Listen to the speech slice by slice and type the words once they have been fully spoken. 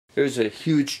There's a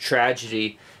huge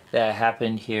tragedy that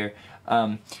happened here.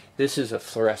 This is a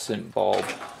fluorescent bulb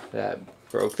that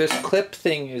broke. This clip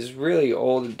thing is really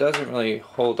old. It doesn't really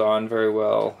hold on very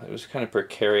well. It was kind of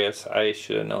precarious. I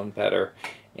should have known better.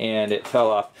 And it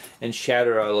fell off and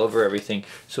shattered all over everything.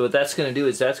 So what that's going to do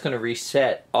is that's going to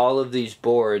reset all of these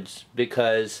boards,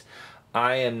 because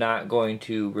I am not going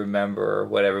to remember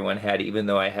what everyone had, even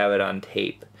though I have it on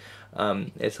tape.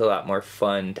 It's a lot more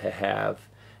fun to have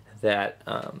that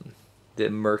the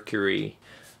mercury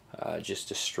just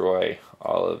destroy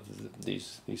all of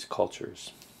these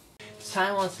cultures. It's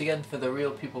time once again for the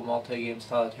Real People Multi-Game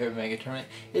Solitaire Mega Tournament.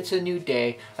 It's a new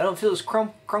day. I don't feel as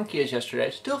crunky as yesterday. I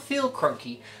still feel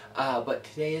crunky, but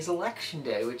today is election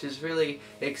day, which is really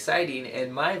exciting,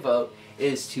 and my vote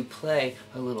is to play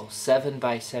a little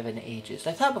 7x7 ages.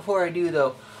 I thought before I do,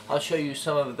 though, I'll show you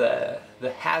some of the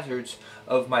hazards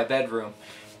of my bedroom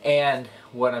and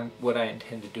what I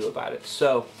intend to do about it.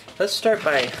 So let's start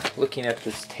by looking at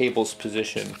this table's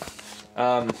position.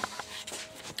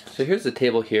 So here's the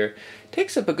table here. It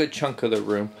takes up a good chunk of the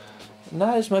room.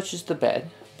 Not as much as the bed,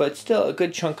 but still a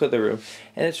good chunk of the room.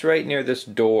 And it's right near this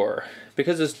door.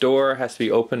 Because this door has to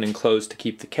be opened and closed to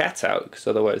keep the cats out, because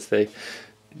otherwise they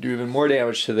do even more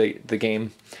damage to the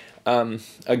game.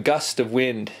 A gust of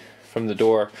wind from the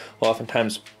door will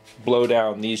oftentimes blow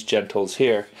down these gentles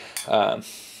here.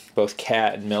 Both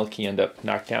Cat and Milky end up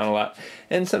knocked down a lot,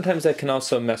 and sometimes that can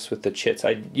also mess with the chits.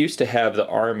 I used to have the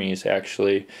armies,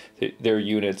 actually, their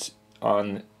units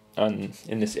in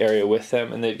this area with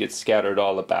them, and they'd get scattered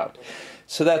all about.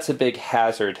 So that's a big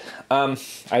hazard.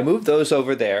 I moved those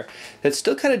over there. It's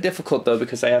still kind of difficult, though,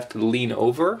 because I have to lean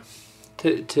over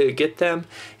to get them,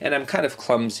 and I'm kind of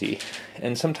clumsy,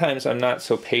 and sometimes I'm not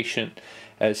so patient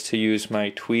as to use my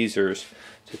tweezers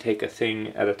to take a thing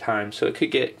at a time, so it could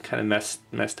get kind of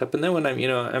messed up. And then when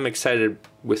I'm excited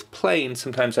with playing,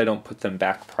 sometimes I don't put them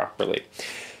back properly,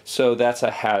 so that's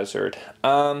a hazard.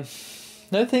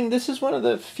 Another thing, this is one of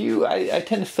the few I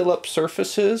tend to fill up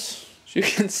surfaces, as you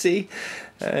can see.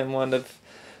 I'm one of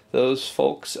those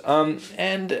folks,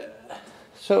 and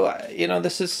so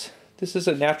this is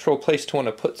a natural place to want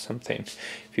to put something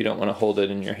if you don't want to hold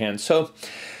it in your hand. So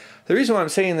the reason why I'm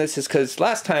saying this is because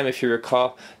last time, if you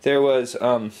recall, there was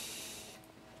a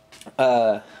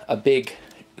big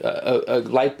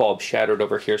light bulb shattered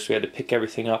over here, so we had to pick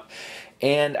everything up.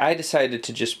 And I decided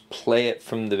to just play it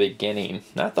from the beginning.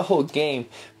 Not the whole game,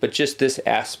 but just this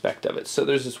aspect of it. So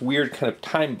there's this weird kind of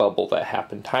time bubble that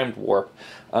happened, timed warp.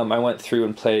 I went through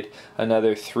and played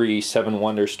another 3 7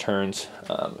 Wonders turns,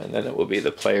 and then it will be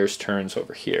the players' turns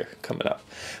over here coming up.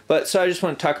 But so I just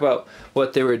want to talk about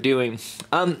what they were doing.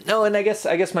 No, and I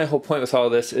guess my whole point with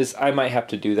all this is I might have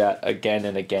to do that again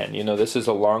and again. This is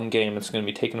a long game. It's going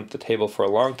to be taking up the table for a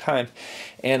long time,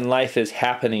 and life is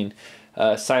happening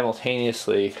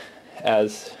simultaneously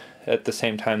as at the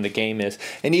same time the game is,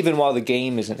 and even while the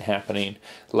game isn't happening,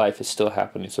 life is still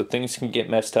happening, so things can get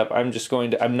messed up. I'm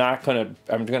going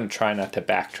to try not to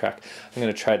backtrack. I'm going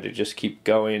to try to just keep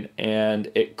going, and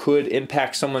it could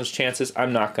impact someone's chances.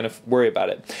 I'm not going to worry about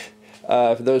it.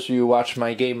 For those of you who watch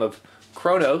my game of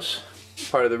Chronos,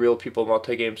 part of the Real People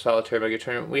Multi-Game Solitaire Mega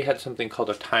Tournament, we had something called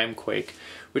a time quake,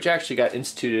 which actually got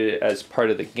instituted as part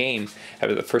of the game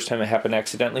after the first time it happened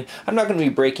accidentally. I'm not going to be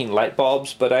breaking light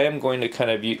bulbs, but I am going to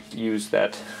kind of use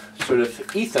that sort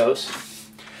of ethos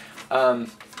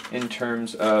in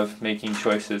terms of making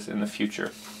choices in the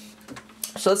future.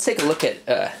 So let's take a look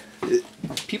at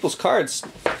people's cards.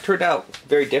 Turned out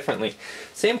very differently.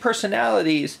 Same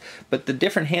personalities, but the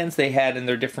different hands they had and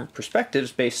their different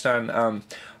perspectives based on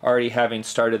already having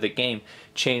started the game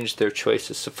changed their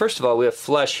choices. So first of all, we have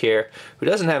Flush here, who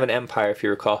doesn't have an Empire, if you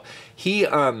recall. He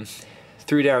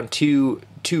threw down two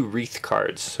Wreath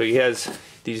cards. So he has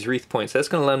these Wreath points. That's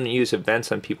going to let him use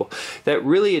events on people. That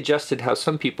really adjusted how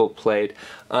some people played.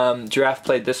 Giraffe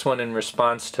played this one in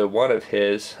response to one of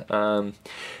his.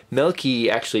 Milky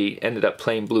actually ended up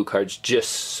playing blue cards just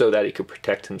so that he could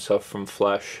protect himself from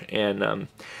Flush and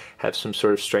have some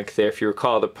sort of strength there. If you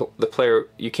recall, the player,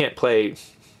 you can't play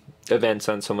events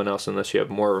on someone else unless you have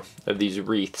more of these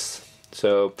Wreaths.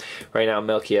 So right now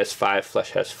Milky has 5,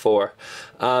 Flush has 4.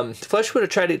 Flush would have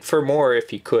tried it for more if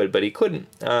he could, but he couldn't.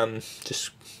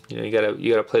 Just you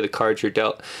gotta play the cards you're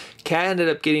dealt. Cat ended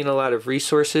up getting a lot of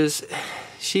resources.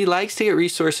 She likes to get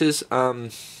resources.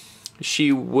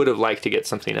 She would have liked to get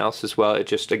something else as well. It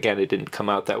just, again, it didn't come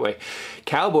out that way.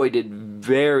 Cowboy did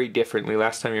very differently.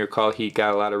 Last time you recall, he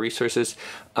got a lot of resources.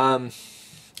 Oh,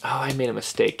 I made a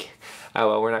mistake. Oh,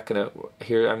 well, we're not going to,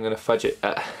 here, I'm going to fudge it.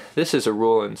 This is a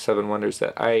rule in 7 Wonders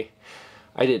that I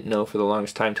I didn't know for the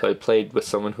longest time till I played with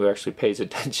someone who actually pays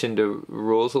attention to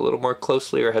rules a little more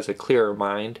closely or has a clearer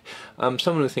mind.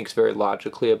 Someone who thinks very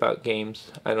logically about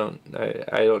games. I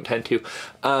don't tend to.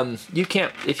 You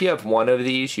can't, if you have one of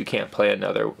these, you can't play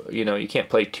another. You know, you can't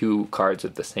play two cards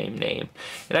of the same name.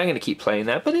 And I'm going to keep playing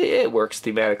that, but it works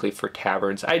thematically for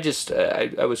taverns. I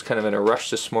was kind of in a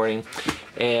rush this morning,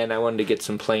 and I wanted to get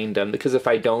some playing done, because if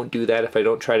I don't do that, if I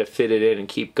don't try to fit it in and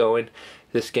keep going,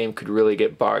 this game could really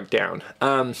get bogged down.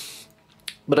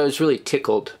 But I was really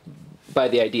tickled by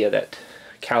the idea that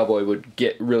Cowboy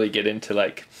would really get into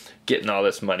like getting all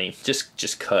this money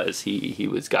just cause he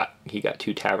got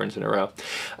 2 taverns in a row.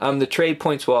 The trade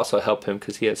points will also help him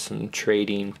because he has some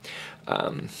trading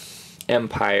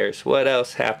empires. What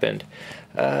else happened?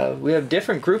 We have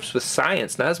different groups with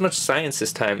science. Not as much science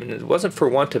this time, and it wasn't for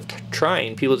want of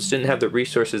trying. People just didn't have the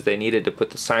resources they needed to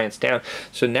put the science down.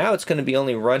 So now it's going to be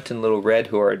only Runt and Little Red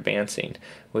who are advancing,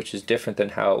 which is different than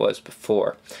how it was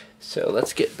before. So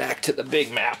let's get back to the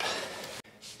big map.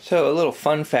 So a little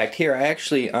fun fact here, I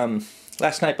actually,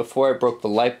 last night before I broke the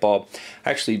light bulb,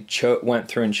 I actually went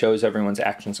through and chose everyone's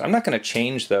actions. I'm not going to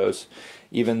change those,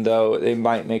 even though they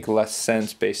might make less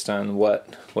sense based on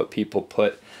what people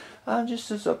put.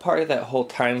 Just as a part of that whole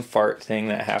time fart thing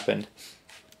that happened.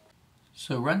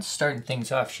 So Runt's starting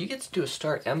things off. She gets to a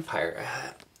start empire.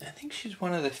 I think she's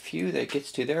one of the few that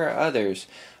gets to. There are others.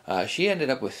 She ended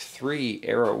up with 3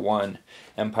 Era 1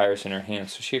 empires in her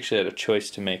hands, so she actually had a choice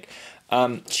to make.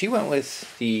 She went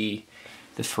with the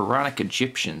Pharaonic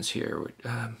Egyptians here,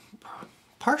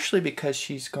 partially because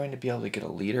she's going to be able to get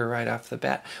a leader right off the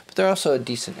bat, but they're also a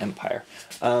decent empire.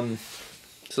 So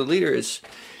the leader is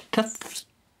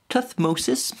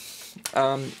Tuthmosis,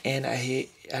 and I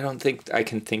don't think I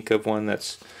can think of one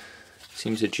that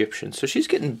seems Egyptian. So she's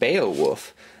getting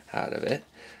Beowulf out of it,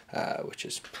 which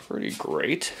is pretty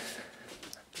great.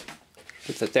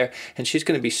 Put that there, and she's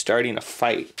going to be starting a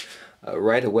fight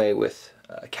right away with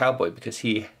Cowboy because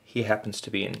he happens to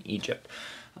be in Egypt,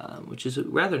 which is a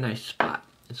rather nice spot.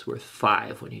 It's worth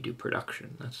 5 when you do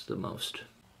production. That's the most.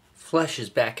 Flesh is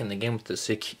back in the game with the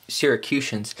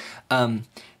Syracusans.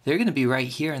 They're going to be right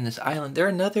here in this island. They're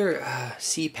another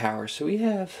sea power. So we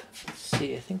have, let's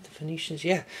see, I think the Phoenicians,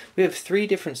 yeah. We have 3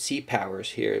 different sea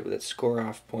powers here that score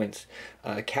off points.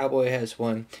 Cowboy has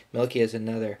one, Melky has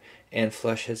another, and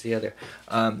Flesh has the other.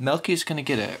 Melky is going to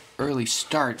get an early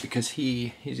start because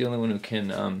he's the only one who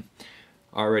can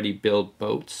already build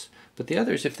boats. But the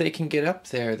others, if they can get up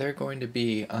there, they're going to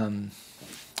be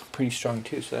pretty strong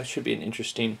too, so that should be an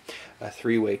interesting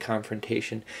 3-way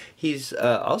confrontation. He's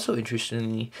also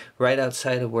interestingly right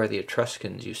outside of where the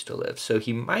Etruscans used to live, so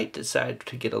he might decide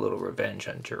to get a little revenge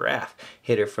on Giraffe,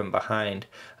 hit her from behind.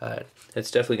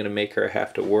 It's definitely going to make her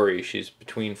have to worry. She's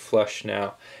between Flush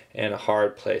now and a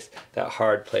hard place, that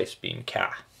hard place being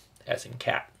Ka, as in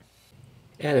cat.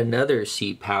 Add another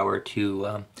sea power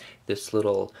to this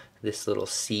little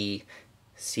sea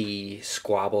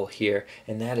squabble here,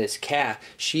 and that is Kat.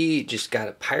 She just got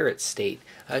a pirate state.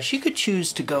 She could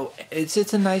choose to go.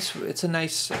 It's a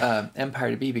nice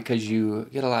empire to be because you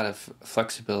get a lot of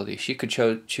flexibility. She could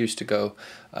choose to go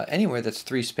anywhere that's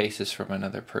 3 spaces from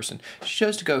another person. She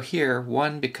chose to go here,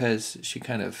 one because she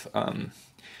kind of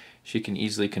she can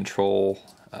easily control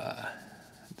the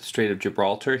Strait of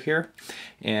Gibraltar here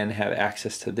and have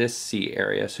access to this sea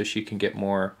area, so she can get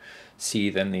more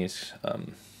sea than these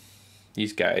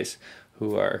guys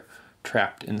who are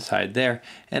trapped inside there.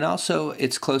 And also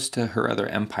it's close to her other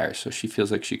empire, so she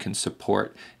feels like she can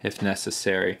support, if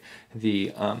necessary,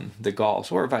 the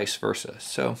Gauls, or vice versa.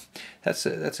 So that's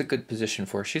a good position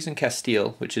for her. She's in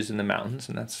Castile, which is in the mountains,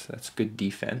 and that's good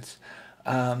defense.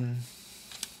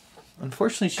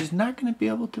 Unfortunately, she's not going to be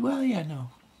able to, well, yeah, no,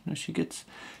 she's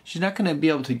not going to be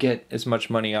able to get as much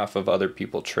money off of other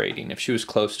people trading. If she was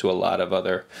close to a lot of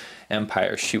other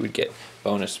empires, she would get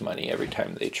bonus money every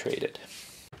time they traded.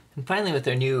 And finally, with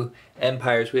their new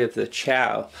empires, we have the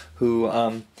Chow, who,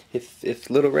 if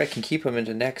Little Red can keep him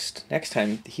into next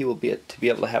time, he will be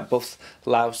able to have both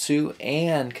Lao Tzu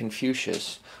and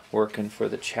Confucius working for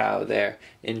the Chow there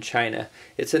in China.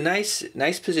 It's a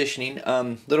nice positioning.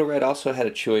 Little Red also had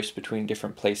a choice between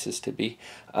different places to be.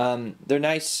 They're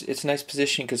nice. It's a nice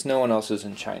positioning because no one else is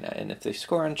in China, and if they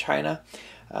score on China,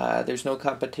 there's no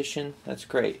competition. That's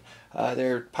great.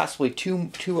 There are possibly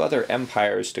two other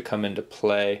empires to come into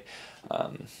play.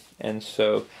 And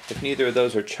so if neither of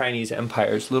those are Chinese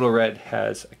empires, Little Red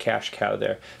has a cash cow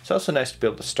there. It's also nice to be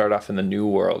able to start off in the New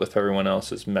World if everyone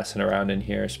else is messing around in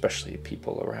here, especially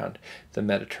people around the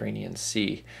Mediterranean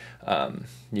Sea.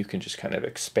 You can just kind of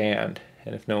expand,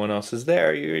 and if no one else is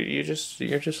there, you're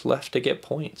just left to get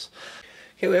points.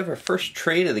 Okay, we have our first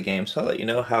trade of the game, so I'll let you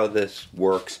know how this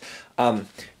works.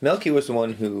 Melky was the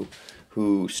one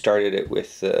who started it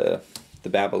with the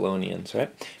Babylonians, right?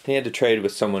 And he had to trade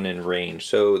with someone in range.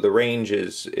 So the range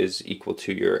is equal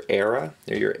to your era,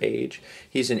 or your age.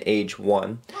 He's in age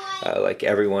 1, like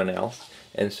everyone else.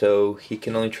 And so he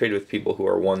can only trade with people who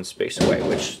are 1 space away,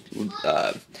 which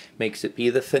makes it be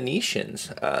the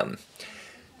Phoenicians.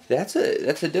 That's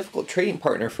a difficult trading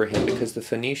partner for him because the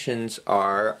Phoenicians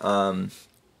are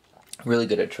really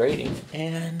good at trading,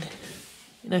 and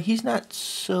you know he's not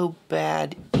so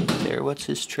bad either. What's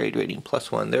his trade rating?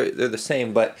 +1. They're the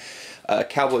same, but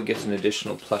Cowboy gets an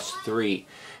additional +3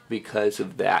 because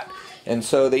of that. And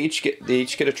so they each get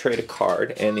to trade a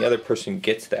card, and the other person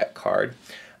gets that card.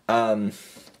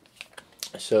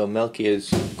 So Melky is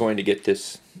going to get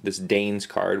this Danes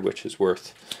card, which is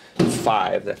worth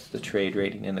 5. That's the trade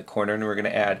rating in the corner, and we're going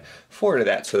to add 4 to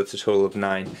that, so that's a total of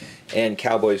 9. And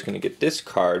Cowboy is going to get this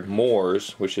card,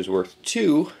 Moors, which is worth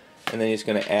 2, and then he's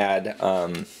going to add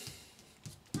a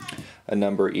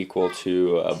number equal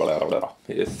to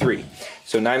 3.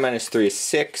 So 9 minus 3 is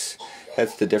 6.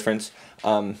 That's the difference.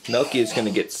 Melky is going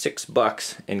to get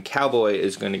 $6, and Cowboy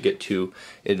is going to get to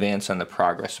advance on the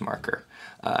progress marker.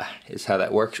 Is how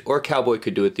that works. Or Cowboy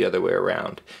could do it the other way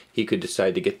around. He could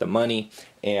decide to get the money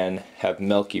and have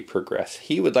Melky progress.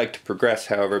 He would like to progress,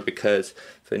 however, because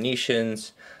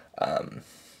Phoenicians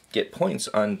get points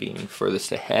on being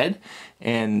furthest ahead,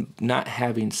 and not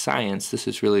having science, this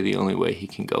is really the only way he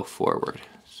can go forward.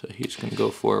 So he's going to go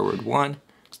forward 1,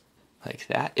 like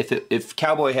that. If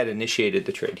Cowboy had initiated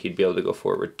the trade, he'd be able to go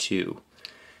forward 2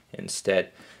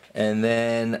 instead. And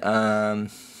then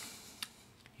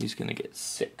he's going to get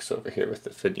 6 over here with the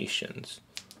Phoenicians.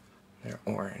 They're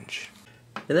orange.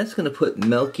 And that's going to put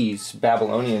Melky's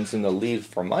Babylonians in the lead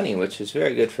for money, which is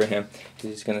very good for him, because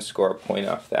he's going to score a point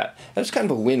off that. That's kind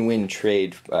of a win-win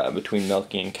trade between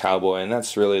Melky and Cowboy, and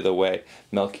that's really the way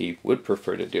Melky would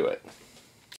prefer to do it.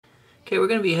 Okay, we're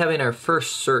going to be having our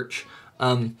first search.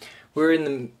 We're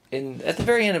at the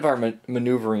very end of our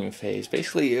maneuvering phase.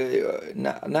 Basically,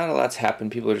 not a lot's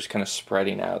happened. People are just kind of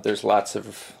spreading out. There's lots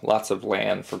of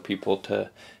land for people to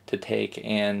take,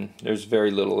 and there's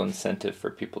very little incentive for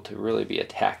people to really be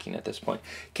attacking at this point.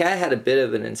 Kat had a bit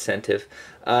of an incentive,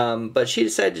 but she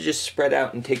decided to just spread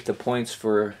out and take the points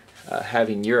for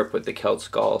having Europe with the Celts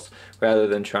Gauls, rather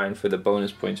than trying for the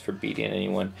bonus points for beating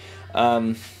anyone.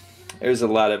 There's a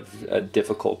lot of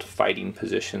difficult fighting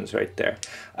positions right there.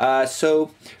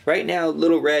 So right now,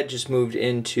 Little Red just moved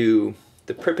into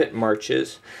the Pripyat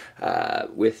marches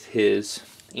with his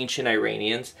ancient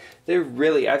Iranians. They're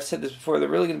really, I've said this before, they're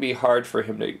really going to be hard for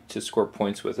him to score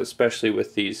points with, especially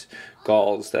with these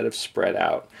Gauls that have spread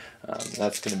out.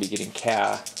 That's going to be getting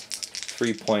Ka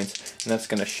 3 points, and that's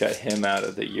going to shut him out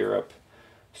of the Europe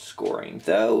scoring.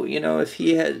 Though, you know, if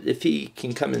he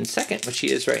can come in second, which he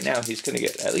is right now, he's going to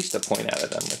get at least a point out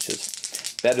of them, which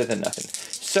is better than nothing.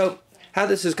 So how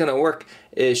this is going to work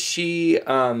is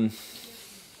Sienya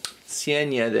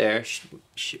there,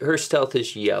 her stealth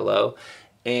is yellow,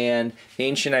 and the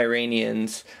ancient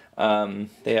Iranians,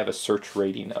 they have a search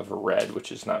rating of red,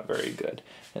 which is not very good.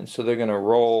 And so they're going to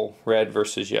roll red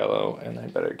versus yellow, and I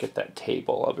better get that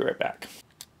table. I'll be right back.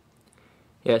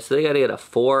 Yeah, so they got to get a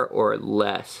 4 or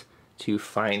less to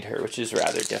find her, which is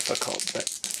rather difficult,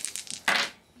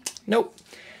 but nope.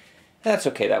 That's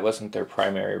okay, that wasn't their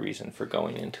primary reason for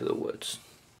going into the woods.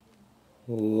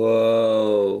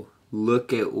 Whoa,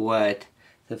 look at what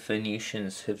the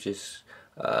Phoenicians have just,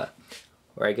 or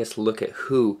I guess look at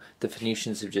who the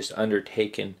Phoenicians have just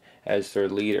undertaken as their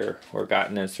leader, or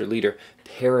gotten as their leader.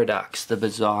 Paradox, the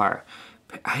Bazaar.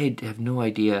 I have no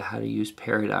idea how to use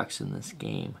Paradox in this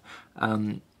game.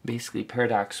 Basically,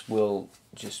 Paradox will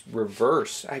just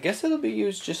reverse. I guess it'll be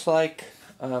used just like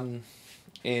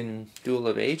in Duel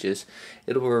of Ages.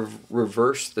 It'll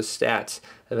reverse the stats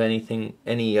of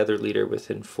any other leader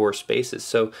within 4 spaces.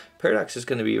 So Paradox is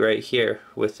going to be right here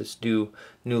with this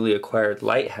newly acquired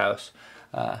lighthouse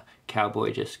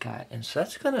Cowboy just got, and so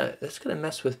that's gonna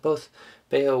mess with both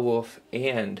Beowulf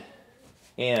and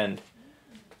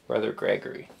Brother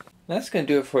Gregory. That's going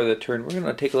to do it for the turn. We're going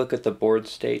to take a look at the board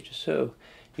state just so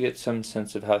you get some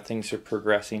sense of how things are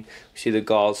progressing. We see the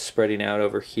Gauls spreading out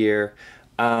over here.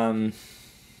 Yeah,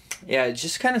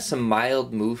 just kind of some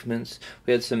mild movements.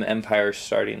 We had some empires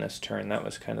starting this turn. That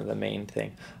was kind of the main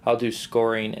thing. I'll do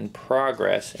scoring and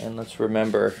progress, and let's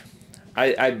remember,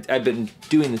 I've been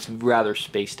doing this rather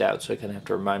spaced out, so I kind of have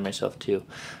to remind myself too.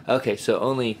 Okay, so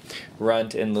only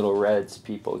Runt and Little Red's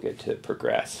people get to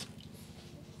progress.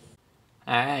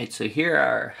 Alright, so here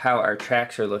are how our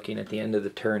tracks are looking at the end of the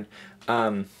turn.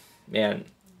 Man,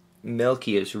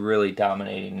 Milky is really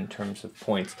dominating in terms of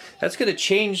points. That's going to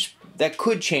change. That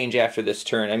could change after this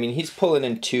turn. I mean, he's pulling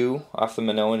in 2 off the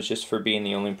Minoans just for being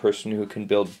the only person who can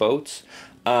build boats.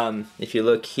 If you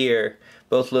look here,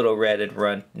 both Little Red and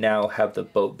Runt now have the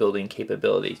boat building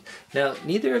capabilities. Now,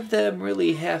 neither of them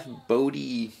really have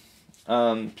boaty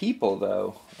people,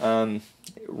 though.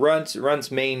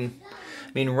 Runt's main...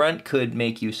 I mean, Runt could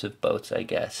make use of boats, I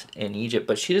guess, in Egypt,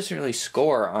 but she doesn't really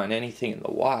score on anything in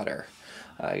the water.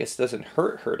 I guess it doesn't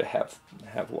hurt her to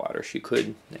have water. She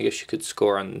could, I guess she could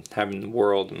score on having the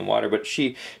world in the water, but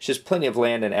she has plenty of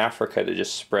land in Africa to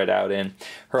just spread out in.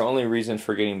 Her only reason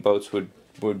for getting boats would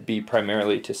be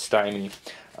primarily to stymie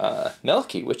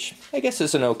Milky, which I guess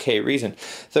is an okay reason.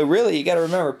 So really, you got to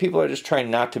remember, people are just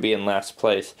trying not to be in last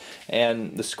place,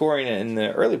 and the scoring in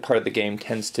the early part of the game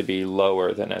tends to be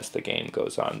lower than as the game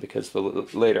goes on, because the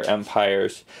later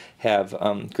empires have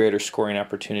greater scoring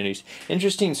opportunities.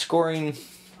 Interesting scoring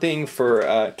thing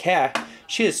for Kat,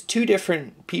 she has 2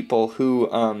 different people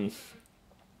who...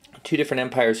 2 different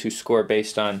empires who score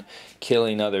based on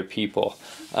killing other people.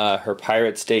 Her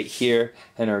pirate state here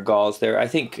and her Gauls there. I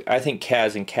think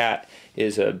Kaz and Kat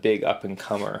is a big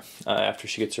up-and-comer after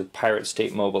she gets her pirate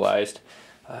state mobilized.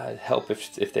 Help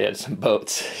if they had some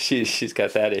boats. She's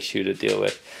got that issue to deal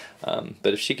with.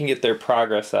 But if she can get their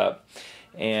progress up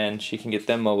and she can get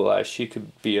them mobilized, she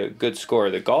could be a good scorer.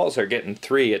 The Gauls are getting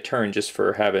 3 a turn just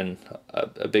for having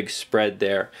a big spread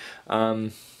there.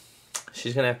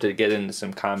 She's going to have to get into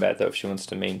some combat, though, if she wants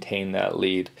to maintain that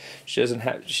lead. She doesn't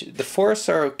have... the forests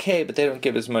are okay, but they don't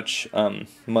give as much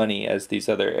money as these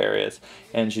other areas.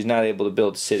 And she's not able to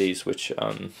build cities, which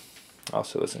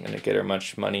also isn't going to get her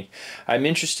much money. I'm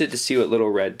interested to see what Little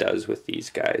Red does with these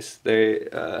guys.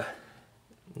 Yeah,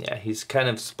 he's kind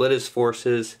of split his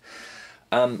forces.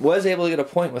 Was able to get a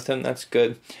point with him. That's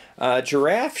good.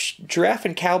 Giraffe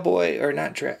and Cowboy, or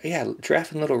not Giraffe, yeah,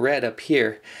 Giraffe and Little Red up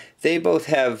here. They both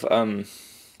have,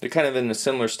 they're kind of in a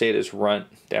similar state as Runt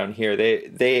down here.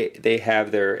 They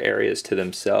have their areas to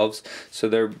themselves, so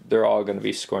they're all going to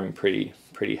be scoring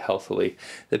pretty healthily.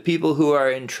 The people who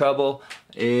are in trouble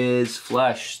is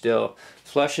Flush still.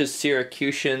 Flush's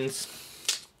Syracusans,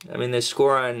 I mean, they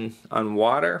score on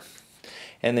water,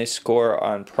 and they score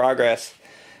on progress.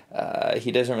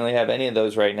 He doesn't really have any of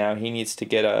those right now. He needs to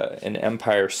get an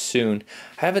empire soon.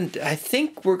 I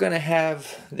think we're going to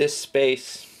have this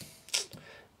space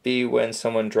be when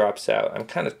someone drops out. I'm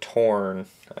kind of torn.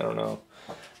 I don't know.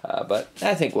 But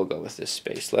I think we'll go with this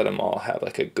space. Let them all have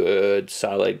like a good,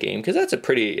 solid game. Because that's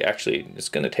actually, it's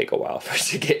going to take a while for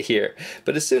us to get here.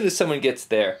 But as soon as someone gets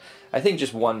there, I think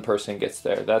just one person gets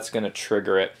there. That's going to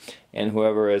trigger it. And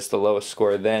whoever is the lowest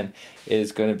score then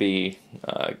is going to be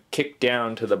kicked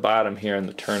down to the bottom here in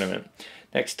the tournament.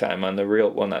 Next time on the real,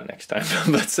 well, not next time,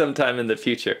 but sometime in the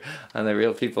future on the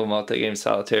Real People Multi-Game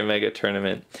Solitaire Mega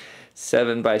Tournament.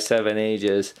 7x7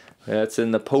 ages. That's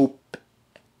in the Pope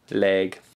leg.